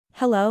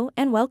Hello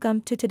and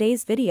welcome to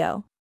today's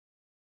video.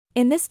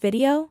 In this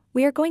video,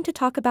 we are going to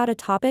talk about a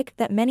topic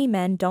that many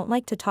men don't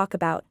like to talk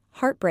about,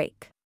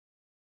 heartbreak.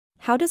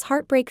 How does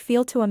heartbreak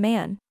feel to a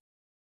man?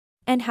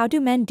 And how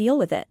do men deal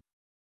with it?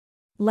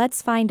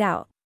 Let's find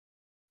out.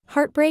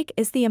 Heartbreak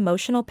is the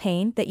emotional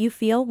pain that you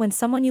feel when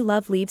someone you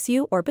love leaves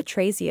you or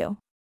betrays you.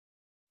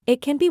 It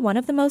can be one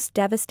of the most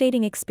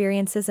devastating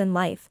experiences in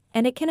life,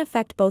 and it can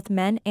affect both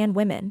men and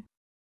women.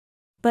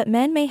 But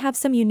men may have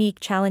some unique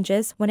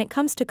challenges when it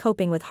comes to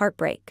coping with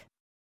heartbreak.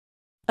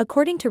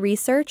 According to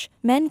research,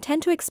 men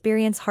tend to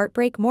experience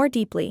heartbreak more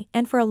deeply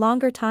and for a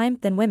longer time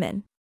than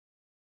women.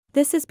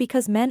 This is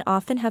because men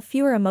often have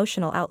fewer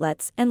emotional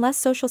outlets and less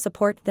social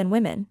support than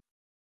women.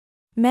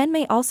 Men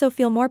may also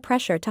feel more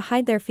pressure to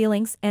hide their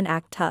feelings and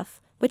act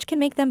tough, which can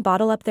make them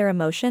bottle up their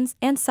emotions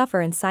and suffer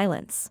in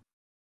silence.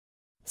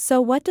 So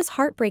what does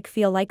heartbreak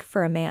feel like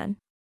for a man?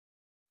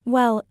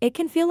 Well, it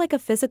can feel like a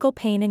physical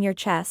pain in your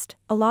chest,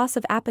 a loss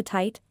of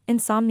appetite,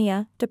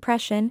 insomnia,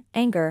 depression,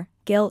 anger,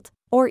 guilt,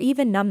 or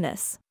even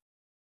numbness.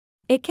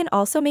 It can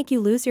also make you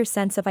lose your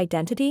sense of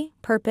identity,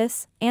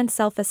 purpose, and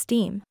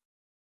self-esteem.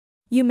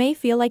 You may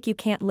feel like you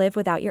can't live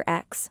without your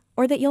ex,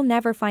 or that you'll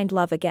never find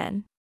love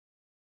again.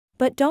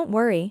 But don't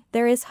worry,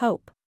 there is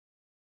hope.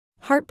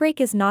 Heartbreak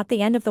is not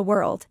the end of the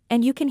world,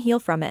 and you can heal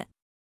from it.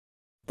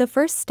 The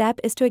first step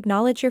is to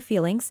acknowledge your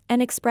feelings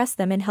and express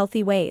them in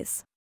healthy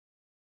ways.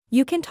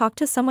 You can talk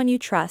to someone you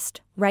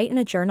trust, write in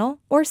a journal,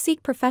 or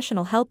seek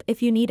professional help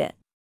if you need it.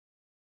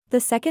 The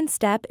second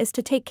step is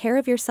to take care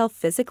of yourself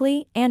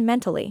physically and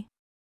mentally.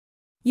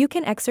 You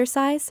can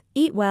exercise,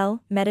 eat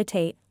well,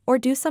 meditate, or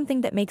do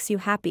something that makes you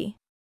happy.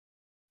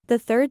 The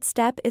third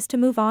step is to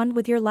move on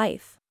with your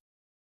life.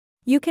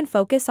 You can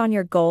focus on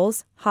your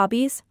goals,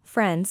 hobbies,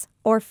 friends,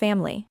 or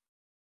family.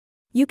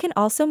 You can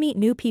also meet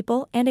new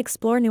people and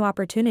explore new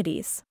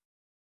opportunities.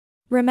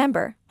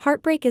 Remember,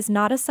 heartbreak is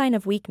not a sign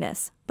of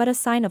weakness, but a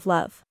sign of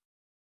love.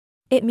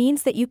 It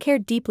means that you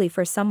cared deeply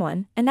for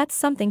someone, and that's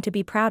something to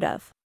be proud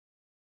of.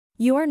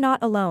 You are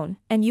not alone,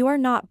 and you are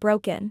not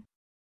broken.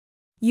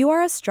 You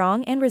are a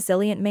strong and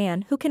resilient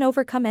man who can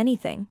overcome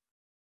anything.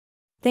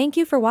 Thank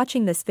you for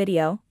watching this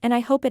video, and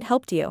I hope it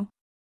helped you.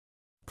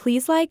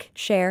 Please like,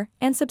 share,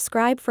 and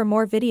subscribe for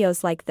more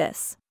videos like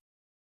this.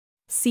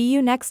 See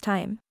you next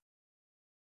time.